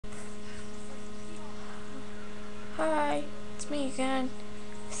it's me again.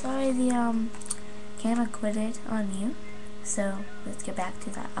 Sorry the camera quitted on you. So let's get back to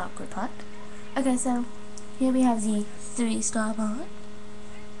that awkward part. Okay, so here we have the 3-star part.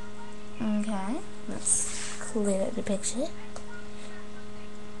 Okay, let's clear the picture.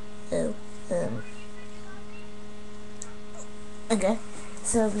 Oh, okay,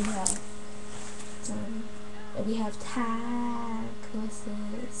 so we have tag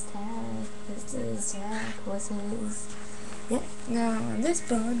horses. Yep. Now on this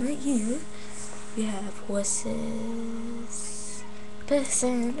board right here, we have horses,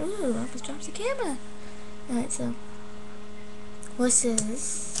 person. Ooh, I almost dropped the camera. Alright, so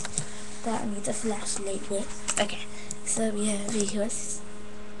horses that needs a flashlight with. Okay, so we have a horse,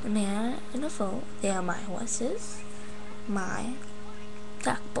 a man, and a foal. They are my horses. My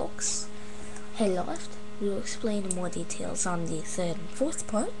black box. Hayloft. We will explain more details on the 3rd and 4th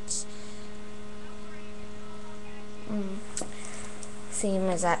parts. Same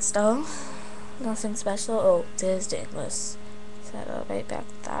as that style. Nothing special. Oh, there's the English. Set up right back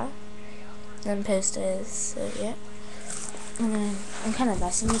there. Then posters. So yeah. And then I'm kind of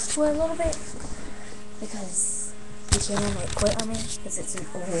messing this toy a little bit because the camera might quit on me because it's an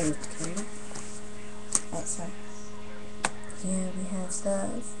old camera. Alright, so here we have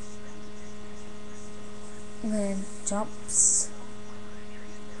stuff. And then jumps.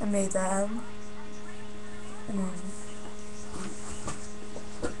 I made them.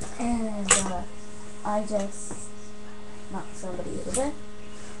 And I just knocked somebody over.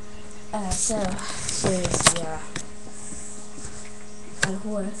 So here's the a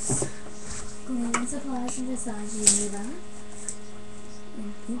horse. Cleaning supplies and massage you need that.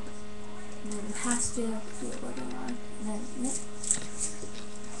 And poop. And then pasture, do what we're going on. And then nip.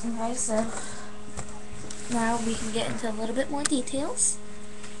 Okay, so now we can get into a little bit more details.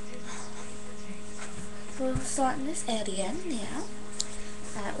 We'll start in this area now.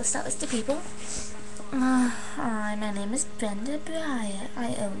 We'll start with the people. Hi, my name is Brenda Breyer.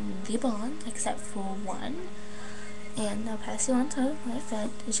 I own the barn, except for one. And I'll pass you on to my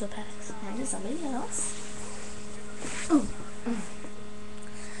friend, and she'll pass on to somebody else.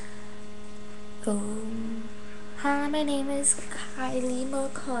 Hi, my name is Kylie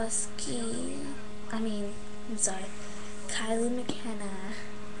Markowski. Kylie McKenna.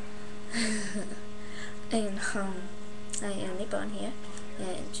 And I own a barn here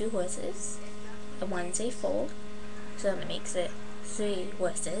and 2 horses. One's a foal, so that makes it 3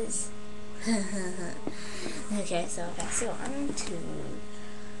 horses. Okay, so I'll pass it on to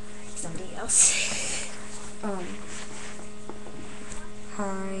somebody else.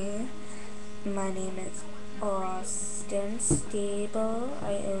 Hi, my name is Austin Stable.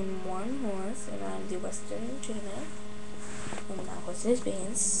 I own 1 horse and I'm the Western trainer. And my horse is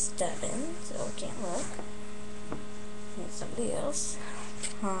being stubborn, so I can't look. Here's somebody else.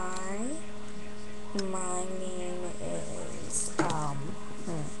 Hi, my name is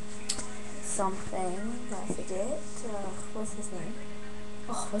something, I forget. What's his name?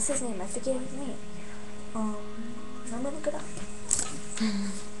 Oh, what's his name? I forget his name. I'm gonna look it up.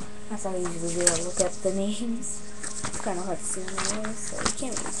 That's how I usually do. I look up the names. It's kind of hard to see anyway, so you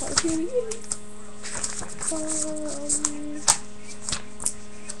can't really tell who he is.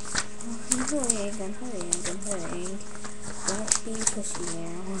 I'm hurrying. Don't be pushy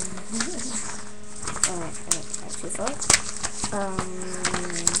now. Alright, that's too far. I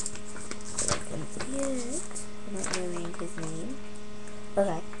can forget. I'm not knowing his name.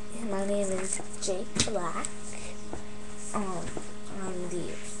 Okay, my name is Jake Black. I'm the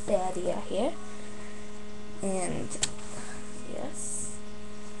farrier here. And yes.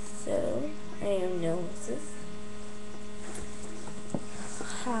 So I own no horses.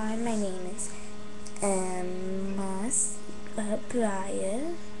 Hi, my name is Emma Breyer.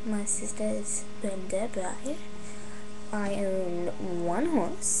 My sister is Brenda Breyer. I own 1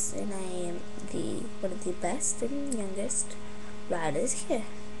 horse, and I am one of the best and youngest riders here.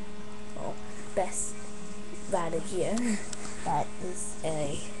 Well, best rider here. That is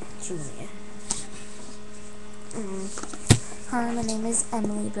a junior. Hi, my name is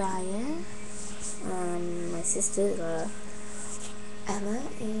Emily Breyer. My sisters are Emma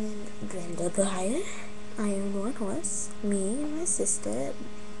and Brenda Breyer. I own 1 horse. Me and my sister,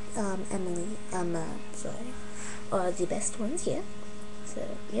 Emma, are the best ones here.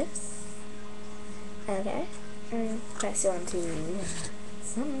 So, yes. Okay. Pass on to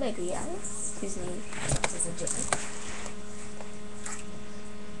somebody else whose name is a J.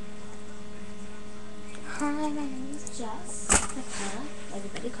 Hi, my name is Jess.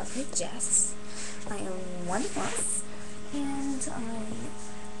 Everybody calls me Jess. I own 1 horse. And I'm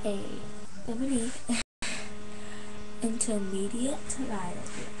a Ebony. intermediate to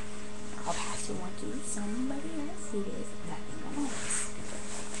violet. I'll pass you on to somebody else who is that nice.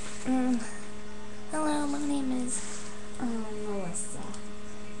 Hello, my name is Melissa.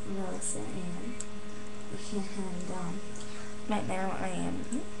 Melissa Ann. And right now I am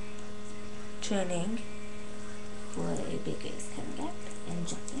training for a big race coming up and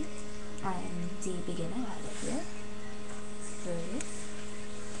jumping. I am the beginner out of here.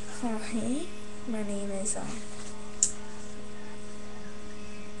 Hi, my name is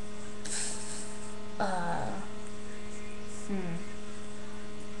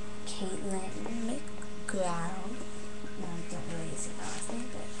Caitlin McGraw. No, I don't really use her last name,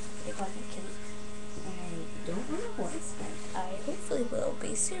 but they call me Kate. And I don't want a horse, but I hopefully will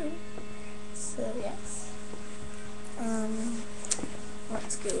be soon. So yes.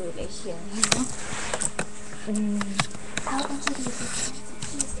 Let's go over here. I'll introduce her.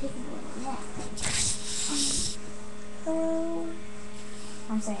 She's taking a nap. Hello.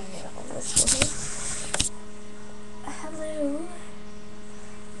 I'm saying it all this way. Hello.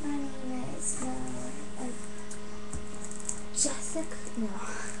 My name is Jessica. No,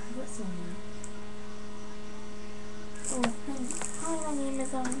 what's my name? Oh, hi. My name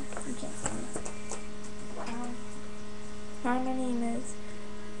is I can't say it. Hi, my name is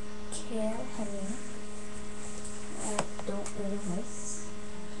Kale Henry. I don't really miss.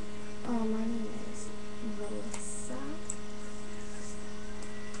 My name is Melissa.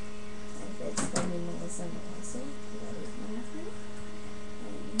 It's going to be Melissa. That is my last name.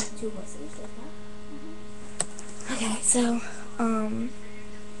 And 2 horses, like that. Okay, so,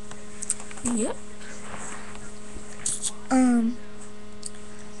 yeah.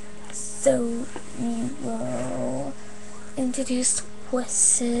 So we will introduce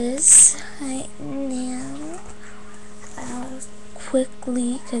horses right now.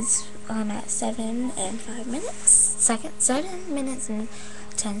 Quickly, because I'm at 7 and 5 minutes. 7 minutes and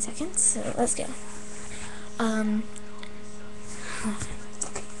 10 seconds. So let's go.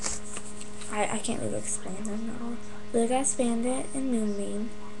 I can't really explain them at all. Blue Eyes Bandit and Moonbeam.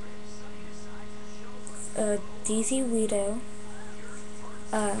 DZ Weedo.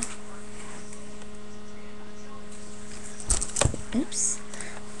 Oops.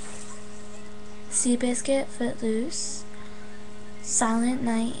 Seabiscuit, Footloose, Silent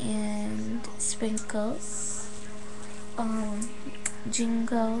Night and Sprinkles,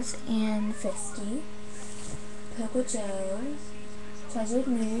 Jingles and Frisky, Purple Joe, Treasured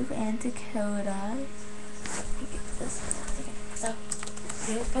Move and Dakota. Okay, so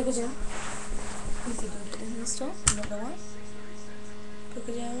here's Purple Joe. You can do it in the store, another one.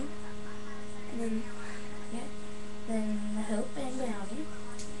 Purple Joe, and then, yeah. Then Hope and Brownie,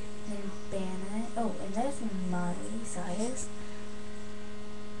 then Banner. Oh, and there's Molly Cyrus.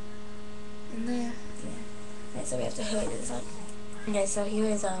 And there, yeah. Okay, so we have to hurry this up. Okay, so here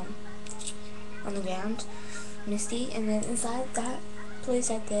is on the ground, Misty, and then inside that place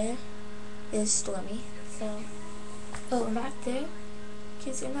right there is Stormy. So, oh, and back there, can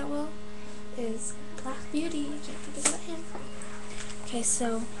you see him that well? Is Black Beauty. Can't forget about him. Okay,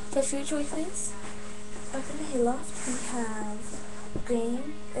 so for food choices. Up in the hayloft, we have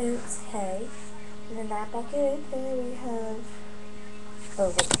grain, oats, hay, and then that bucket there we have,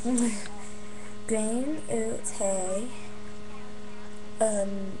 grain, oats, hay,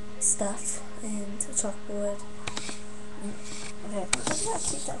 stuff, and chalkboard. Okay, look at how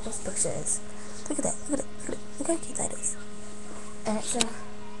cute that this picture is. Look at that, look how cute that is. And so,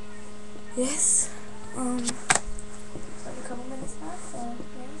 yes, a couple minutes left, so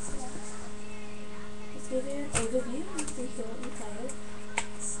yes, yeah. Give you an overview and see what we tired.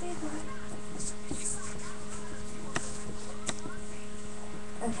 Stay there.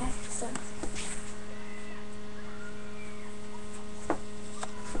 Okay, so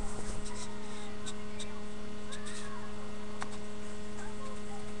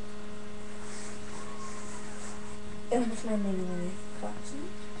it's my mini collection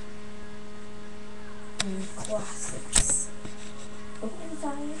and classics. Oh,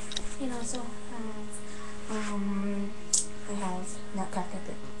 inside you also have I have Nutcracker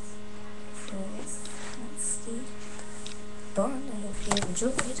bits. So yes, that's the bond. I hope you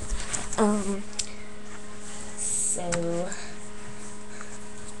enjoyed. So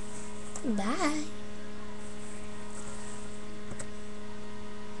bye.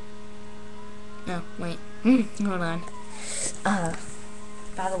 No, wait. Hold on.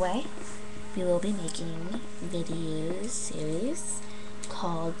 By the way, we will be making videos series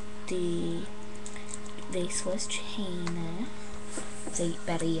called the Racehorse Trainer. It's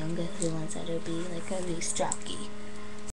about a young girl who wants her to be like a race jockey.